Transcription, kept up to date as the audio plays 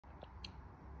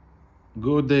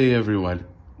Good day everyone,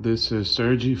 this is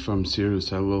Sergi from Serus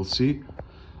LLC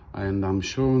and I'm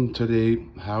showing today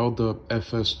how the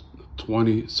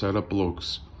FS20 setup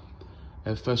looks.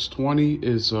 FS20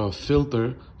 is a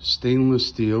filter, stainless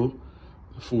steel,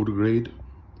 food grade,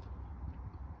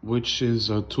 which is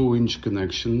a 2-inch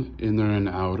connection, inner and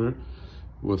outer,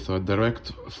 with a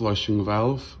direct flushing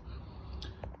valve.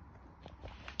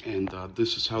 And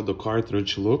this is how the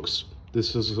cartridge looks.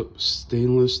 This is a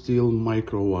stainless steel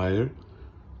microwire,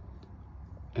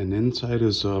 and inside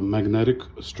is a magnetic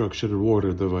structured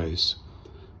water device.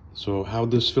 So how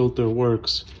this filter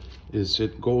works is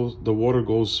the water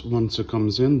goes, once it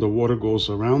comes in, the water goes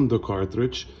around the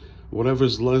cartridge.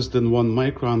 Whatever's less than 1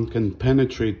 micron can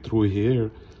penetrate through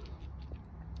here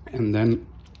and then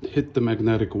hit the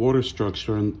magnetic water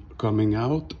structure and coming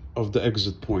out of the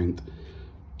exit point.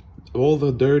 All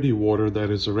the dirty water that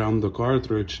is around the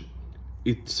cartridge,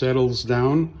 it settles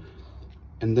down,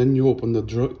 and then you open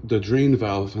the drain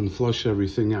valve and flush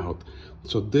everything out.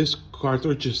 So this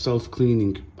cartridge is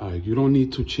self-cleaning. You don't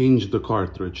need to change the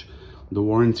cartridge. The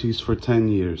warranty is for 10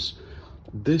 years.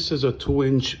 This is a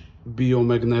 2-inch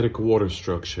biomagnetic water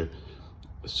structure.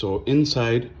 So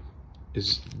inside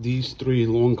is these 3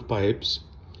 long pipes.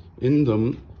 In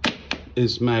them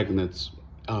is magnets,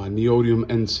 neodymium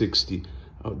N60.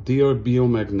 They are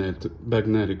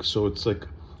biomagnetic, so it's like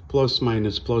plus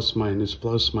minus, plus minus,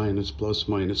 plus minus, plus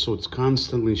minus. So it's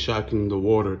constantly shocking the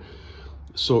water.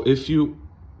 So if you,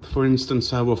 for instance,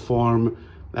 have a farm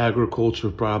agriculture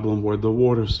problem where the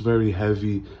water is very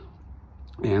heavy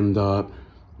and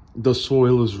the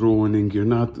soil is ruining, you're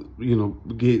not,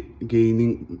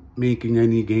 making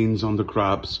any gains on the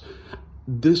crops,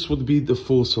 this would be the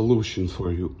full solution for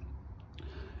you.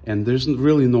 And there's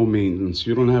really no maintenance.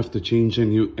 You don't have to change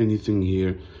anything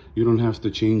here. You don't have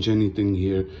to change anything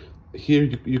here. Here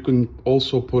you can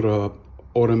also put a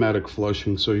automatic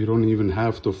flushing, so you don't even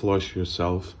have to flush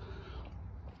yourself.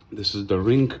 This is the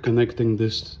ring connecting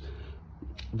this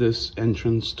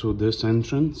entrance to this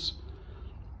entrance.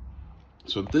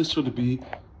 So this would be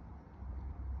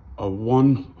a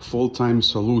one full-time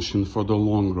solution for the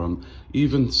long run.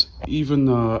 Even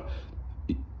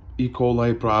E.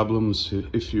 coli problems,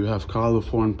 if you have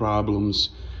coliform problems,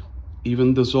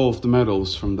 even dissolved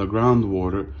metals from the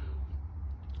groundwater,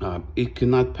 it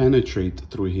cannot penetrate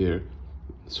through here.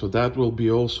 So that will be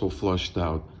also flushed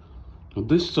out. Now,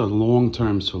 this is a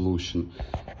long-term solution.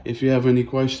 If you have any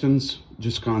questions,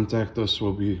 just contact us.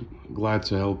 We'll be glad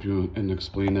to help you and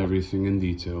explain everything in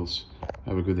details.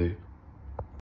 Have a good day.